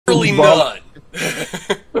Literally foosball.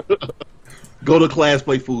 none. Go to class,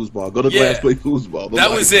 play foosball. Go to class, play foosball.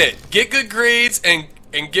 That was it. Get good grades and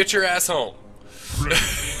get your ass home.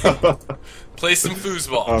 Play some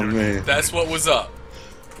foosball. Oh man, that's what was up.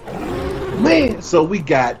 Man, so we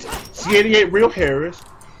got C88RealHarris,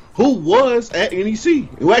 who was at NEC,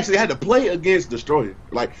 who actually had to play against Destroyer.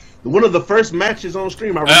 Like one of the first matches on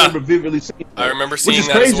stream, I remember vividly seeing that. I remember seeing that,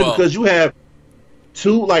 as well. which is crazy because you have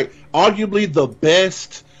two, like, arguably the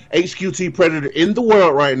best HQT Predator in the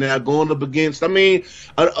world right now going up against, I mean,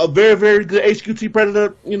 a very, very good HQT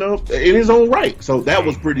Predator, you know, in his own right. So that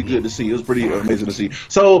was pretty good to see. It was pretty amazing to see.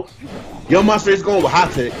 So Yungmonster is going with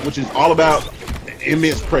high tech, which is all about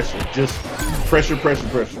immense pressure. Just pressure, pressure,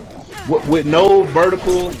 pressure. With no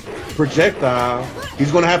vertical projectile,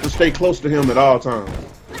 he's going to have to stay close to him at all times.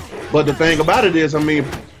 But the thing about it is, I mean,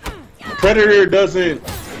 Predator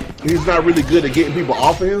he's not really good at getting people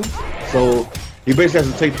off of him. So he basically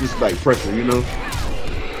has to take this, like, pressure, you know?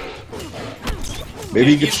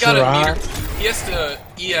 Maybe he can try. He has to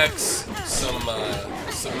EX some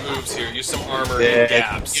moves here, use some armor and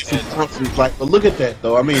gaps. Like, but look at that,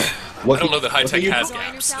 though. I mean, I don't know that high tech has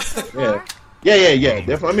gaps. Yeah.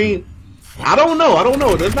 Definitely. I mean, I don't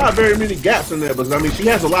know. There's not very many gaps in there, but I mean, she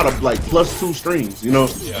has a lot of, like, +2 strings, you know?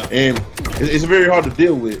 Yeah. And it's very hard to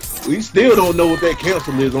deal with. We still don't know what that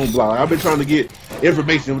cancel is on block. I've been trying to get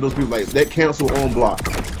information with those people, like, that cancel on block,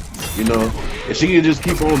 you know? And she can just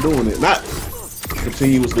keep on doing it. Not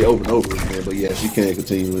continuously over and over again, but yeah, she can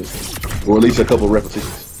continuously. Or at least a couple of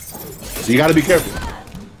repetitions. So you gotta be careful.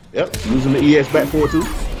 Yep, using the EX back forward too.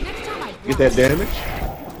 Get that damage.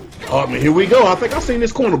 Oh man, here we go. I think I've seen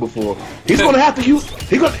this corner before. He's gonna have to use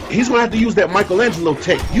he's gonna have to use that Michelangelo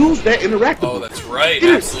tech. Use that interactive. Oh, that's right,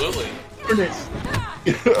 absolutely. Oh,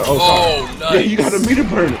 nice. Yeah, you got a meter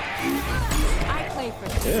burner.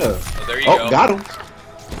 Yeah. Oh, there you go. Got him.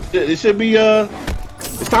 It should be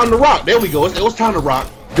it's time to rock. There we go. It was time to rock.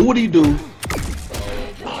 Do what he do.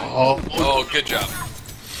 Oh, good job.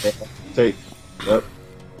 Take. Yep.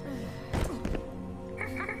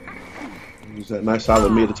 Use that nice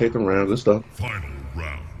solid mid to take them round. Good stuff. Final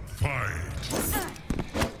round. Fight.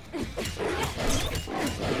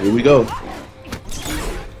 Here we go.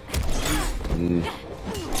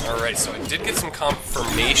 Alright, so I did get some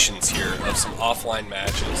confirmations here of some offline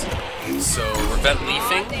matches. So, Revet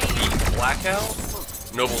Leafing beat Blackout,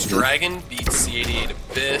 Noble's Dragon beat C88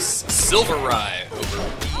 Abyss, Silver Rye over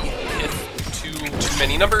Pith Too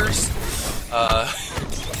Many Numbers,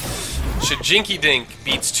 Shijinky Dink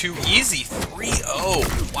beats Too Easy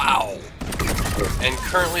 3-0, wow. And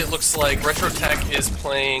currently it looks like Retrotech is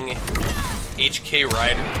playing HK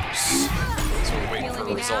Riders. So we're waiting for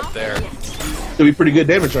a result there. It'll be pretty good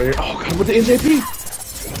damage right here. Oh, God, with the NJP.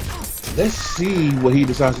 Let's see what he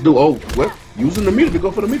decides to do. Oh, well, using the meter to go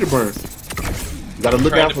for the meter burn. You gotta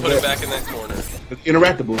look out for that. Trying to put it back in that corner. It's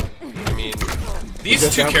interactable. I mean, these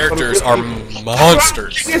two characters are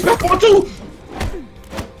monsters. Yes,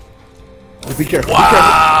 be careful. Wow!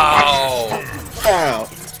 Be careful. Wow.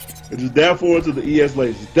 It is down forward to the ES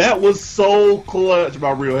lasers. That was so clutch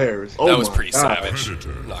by RealHarris. Oh, that was pretty savage.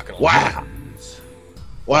 I'm not gonna lie.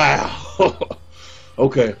 Wow.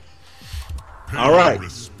 Okay. All right.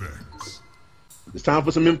 It's time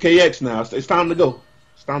for some MKX now. It's time to go.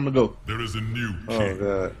 It's time to go. There is a new king.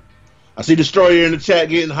 Oh, God. I see Destroyer in the chat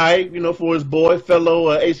getting hype, you know, for his boy,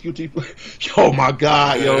 fellow HQT. Oh, my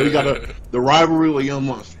God. Yo, he got the rivalry with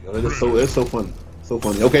Yungmonster. It's so funny. So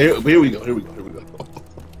funny. Okay, here we go. Here we go.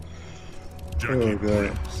 Oh,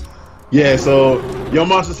 God. Yeah, so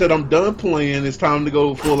Yungmonster said, I'm done playing. It's time to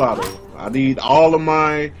go full auto. I need all of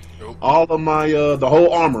my, the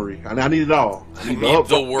whole armory. I need it all. I need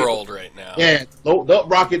the world right now. Yeah, low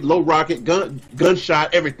rocket,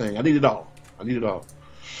 gunshot, everything. I need it all.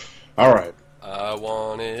 All right. I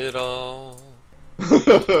want it all. I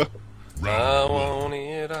want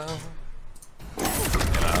it all.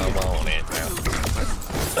 And I want it now.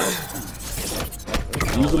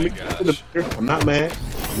 Oh my gosh. I'm not mad.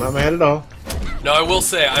 I'm not mad at all. No, I will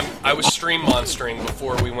say I was stream monstering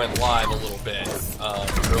before we went live a little bit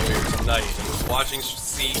earlier tonight, and was watching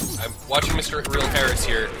I'm watching Mr. RealHarris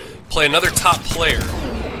here play another top player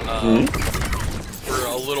for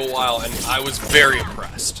a little while, and I was very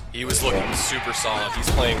impressed. He was looking super solid. He's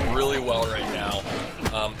playing really well right now.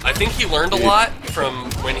 I think he learned a lot from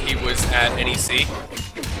when he was at NEC.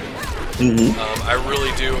 I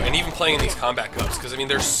really do, and even playing in these combat cups, because I mean,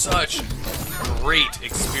 there's such great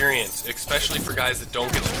experience, especially for guys that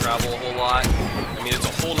don't get to travel a whole lot. I mean, it's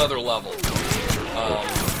a whole nother level,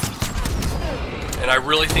 and I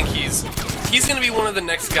really think he's going to be one of the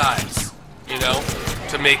next guys, you know,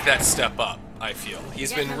 to make that step up. I feel.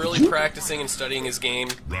 He's been really practicing and studying his game.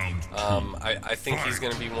 Round two. I think he's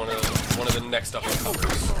going to be one of the next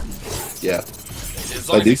up-and-comers. Yeah. As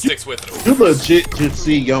long as he sticks with it. You legit just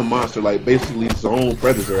see Yungmonster like basically zone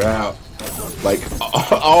Predator out, like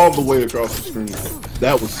all the way across the screen.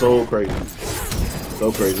 That was so crazy,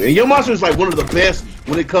 so crazy. And Yungmonster is like one of the best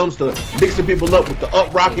when it comes to mixing people up with the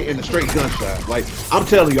up rocket and the straight gunshot. Like I'm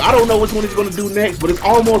telling you, I don't know which one he's going to do next, but it's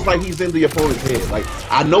almost like he's in the opponent's head. Like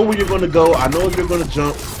I know where you're going to go, I know if you're going to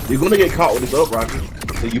jump, you're going to get caught with this up rocket,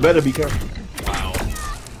 so you better be careful. Wow.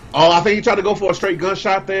 Oh, I think he tried to go for a straight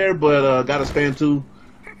gunshot there, but got a stand too.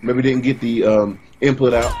 Maybe didn't get the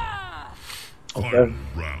input out. Okay.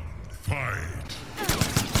 Round fight.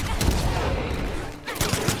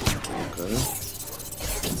 Okay.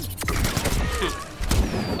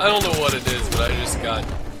 I don't know what it is, but I just got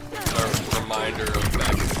a reminder of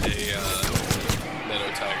back in the day,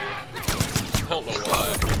 Nano Tiger. I don't know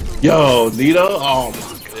why. Yo, Nito? Oh my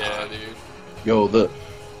god. Yeah, dude. Yo,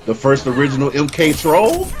 the first original MK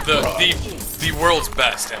troll? The world's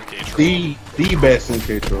best MK troll. The best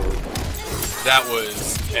MK troll. That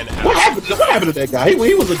was an What happened to that guy?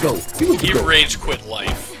 He was a goat. He rage quit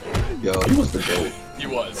life. Yo, he was the goat. He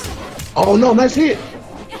was. Oh no, nice hit.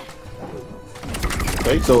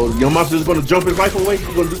 Okay, so Yungmonster is gonna jump his life away.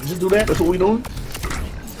 He's gonna just do that? That's what we doing?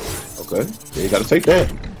 Okay. Yeah, you gotta take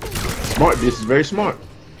that. Smart, this is very smart.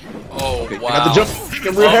 Oh, Okay, wow. got the jump.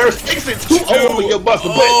 RealHarris takes it 2-0 with Yungmonster.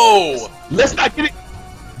 Oh! Let's not get it.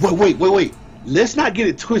 Wait. Let's not get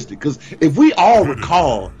it twisted, because if we all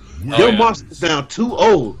recall, Yungmonster's down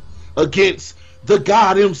 2-0 against the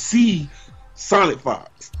God MC Sonic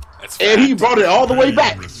Fox. And he brought it all the way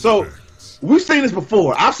back. So we've seen this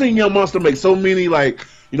before. I've seen Yungmonster make so many 3-0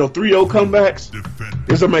 comebacks.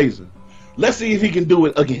 It's amazing. Let's see if he can do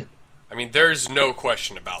it again. I mean, there's no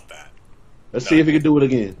question about that. Let's see if he can do it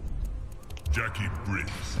again. Jackie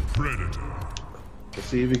Briggs, Predator. Let's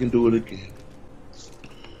see if he can do it again.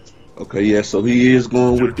 Okay, yeah, so he is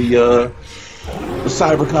going with the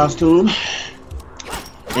cyber costume.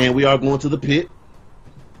 And we are going to the pit.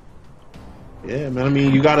 Yeah, man, I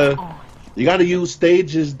mean, you gotta use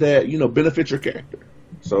stages that, benefit your character.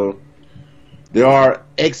 So there are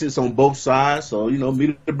exits on both sides, so,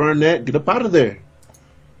 meet to burn that, get up out of there.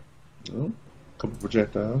 Couple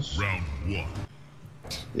projectiles. Round one.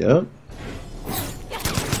 Yep.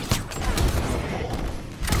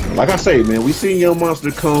 Like I say, man, we seen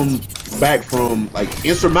Yungmonster come back from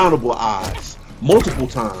insurmountable odds multiple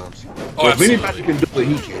times. So if anybody can do it,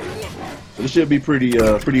 he can. So this should be pretty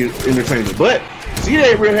entertaining. But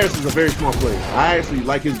C88RealHarris is a very smart player. I actually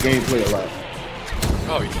like his gameplay a lot.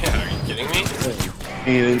 Oh yeah, are you kidding me?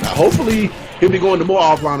 And hopefully he'll be going to more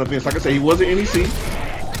offline events. Like I say, he was at NEC.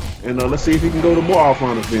 And let's see if he can go to more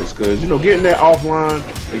offline events, because getting that offline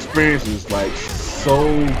experience is so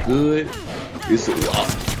good. It's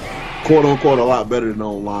quote unquote a lot better than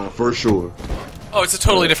online for sure. Oh, it's a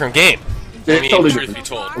totally different game. I mean, totally truth be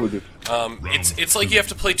told, it's like you have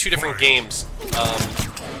to play two different games,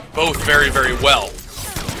 both very, very well.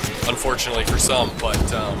 Unfortunately for some,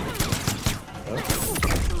 but I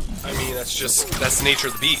mean that's the nature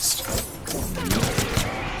of the beast.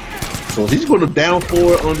 So he's going to down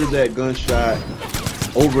forward under that gunshot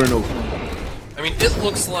over and over. I mean, it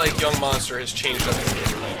looks like Yungmonster has changed up his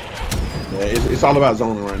game. Yeah, it's all about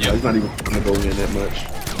zoning right now. He's not even going to go in that much.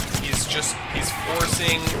 He's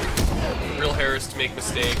forcing RealHarris to make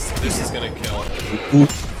mistakes. This is going to kill.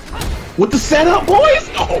 With the setup, boys?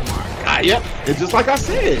 Oh my god, yep. It's just like I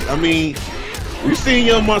said. I mean, we've seen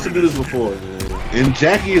Yungmonster do this before, man. And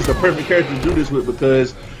Jackie is the perfect character to do this with,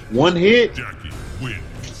 because one hit,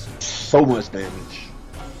 so much damage.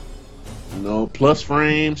 Plus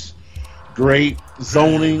frames, great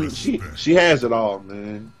zoning. She has it all,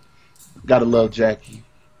 man. Gotta love Jackie.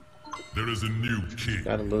 There is a new king.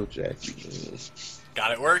 Gotta love Jackie, man.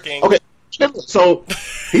 Got it working. Okay, so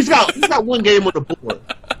he's got one game on the board.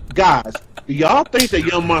 Guys, do y'all think that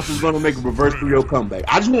Yungmonster is gonna make a reverse 3-0 comeback?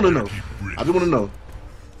 I just want to know.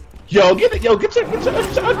 Yo, get your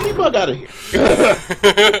ugly bug out of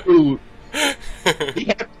here. Dude.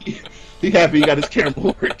 He happy he got his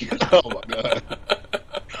camera working. Oh my god.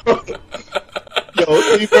 Yo,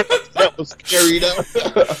 that was carried out.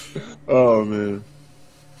 Oh man.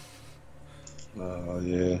 Oh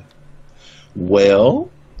yeah.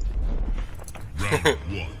 Well.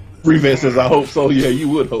 Revenge says, I hope so. Yeah, you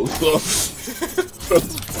would hope so.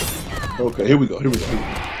 Okay, here we go. Yo,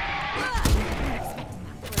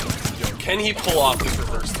 can he pull off this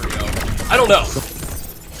reverse 3-0? I don't know.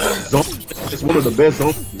 It's one of the best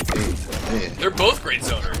zones in the game. Man. They're both great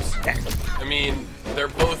zoners. I mean, They're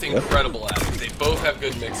both incredible at it. They both have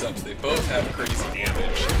good mix-ups. They both have crazy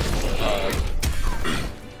damage.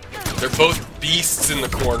 They're both beasts in the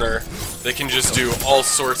corner. They can just do all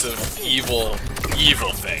sorts of evil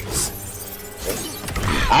things.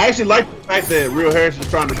 I actually like the fact that RealHarris is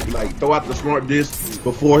trying to like throw out the smart disc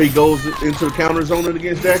before he goes into the counter zone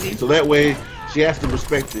against Jackie, so that way she has to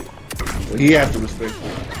respect it. Well, he has to respect it.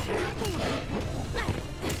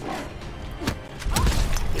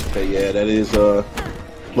 Okay, yeah, that is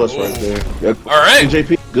plus right there. Yep. All right,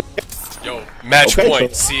 JP, good. Yo, match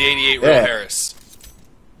point. So, C88RealHarris.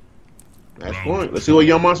 Match point. Let's see what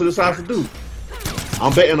Yungmonster decides to do.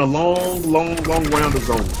 I'm betting a long round of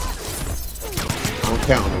zone. I'm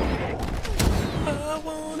counting on it.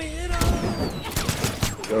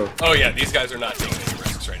 Oh yeah, these guys are not taking any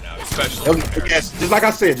risks right now, especially. Yes, just like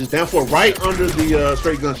I said, just down for right under the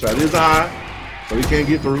straight gunshot. It is high, so he can't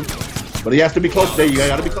get through. But he has to be close. There you go.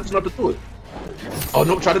 Got to be close enough to do it. Oh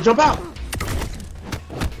no! Try to jump out.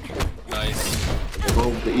 Nice.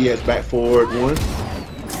 The ES back forward one.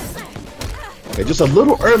 Okay, just a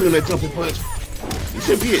little early in that jumping punch. You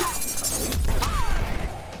should be it.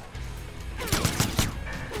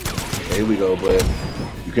 Okay, here we go, but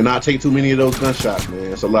you cannot take too many of those gunshots,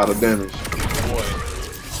 man. That's a lot of damage. Boy.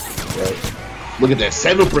 Okay. Look at that,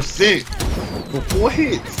 7% for 4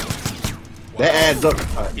 hits. That adds up.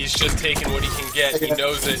 He's just taking what he can get. He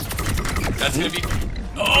knows it. That's gonna be.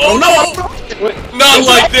 Oh no! Not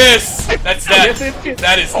like this. That's that.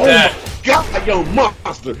 That is that. God,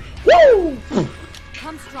 Yungmonster. Woo!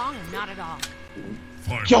 Come strong and not at all.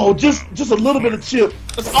 Yo, just a little bit of chip.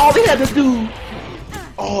 That's all they had to do.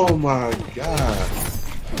 Oh my god.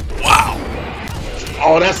 Wow.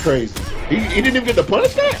 Oh, that's crazy. He didn't even get to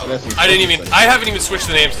punish that? Oh, that's I haven't even switched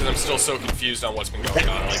the names because I'm still so confused on what's been going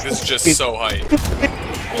on. Like, this is just so hype.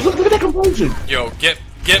 Look at that conversion. Yo, get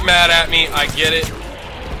mad at me. I get it.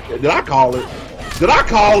 Did I call it? Did I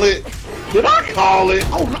call it? Did I call it?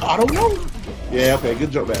 Oh, no, I don't know. Yeah, okay,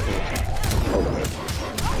 good jump back there. Hold on.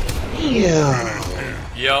 Yeah.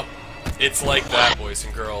 Yep. It's like that, boys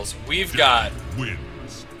and girls. We've got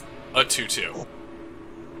a 2-2.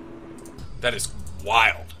 That is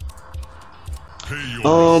wild.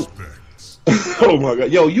 Oh my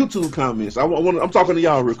god, yo, YouTube comments. I'm talking to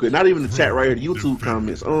y'all real quick. Not even the chat right here. The YouTube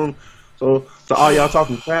comments. So all y'all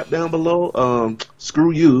talking crap down below.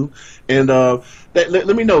 Screw you. And let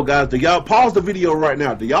me know, guys. Do y'all pause the video right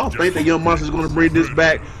now? Do y'all think that Yungmonster is going to bring this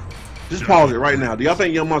back? Just pause it right now. Do y'all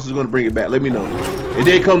think Yungmonster is going to bring it back? Let me know. And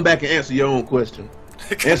then come back and answer your own question.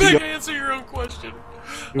 Answer your own question.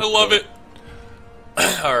 I love it.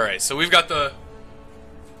 All right, so we've got the.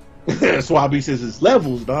 Swabby says it's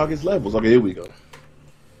levels, dog. It's levels. Okay, here we go.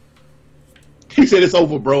 He said it's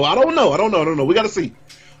over, bro. I don't know. We gotta see.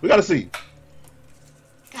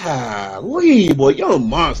 Golly, boy,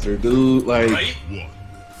 Yungmonster, dude. Like, right?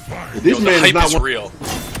 This man is not real.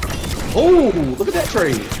 Oh, look at that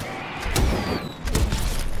trade.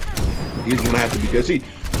 He's gonna have to be good. See,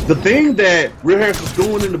 the thing that RealHarris was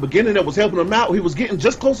doing in the beginning that was helping him out, he was getting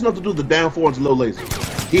just close enough to do the down forwards low laser.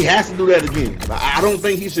 He has to do that again. I don't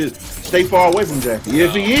think he should stay far away from Jackie.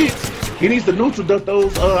 If he is, he needs to neutral duck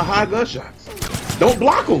those high gunshots. Don't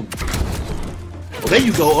block him. Well, there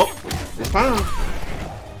you go. Up. It's fine.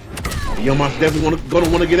 Yungmonster definitely gonna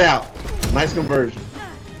want to get out. Nice conversion.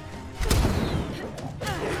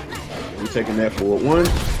 We're taking that forward one.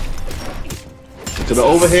 To the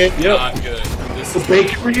overhead. Yep. Not good. This the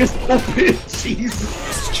bakery is open. Jesus.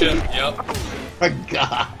 This is chip. Yep. My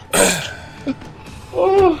God.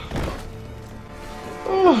 Oh.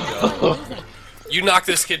 You knock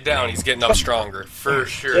this kid down, he's getting up stronger for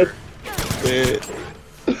sure. Hey,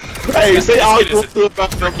 say all you want to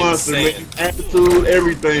about Yungmonster, man. Attitude,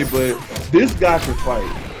 everything, but this guy can fight.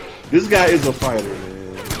 This guy is a fighter,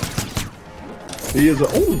 man. He is a.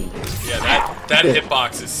 Ooh. Yeah, that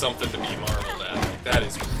hitbox is something to be marveled at. Like, that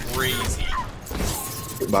is crazy.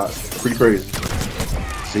 Hitbox, pretty crazy.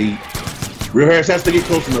 See, RealHarris has to get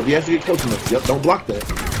close enough. He has to get close enough. Yep, don't block that.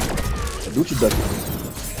 Do what you done.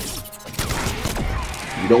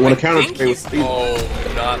 You don't want to counter trade with speed. Oh,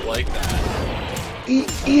 not like that. He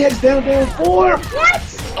has down 4. What?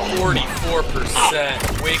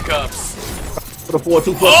 44% wake ups. For the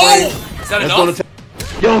 4-2 plus range. Is that enough?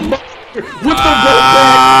 Yungmonster with the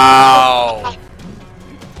wow.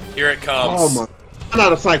 Here it comes. Oh my! I'm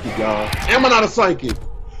not a psychic, y'all. Am I not a psychic?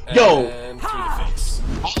 And Yo, through the face.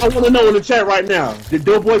 I want to know in the chat right now. Did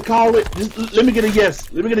Doughboy call it? Just let me get a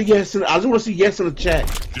yes. Let me get a yes. I just want to see yes in the chat.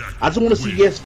 I just want to see yes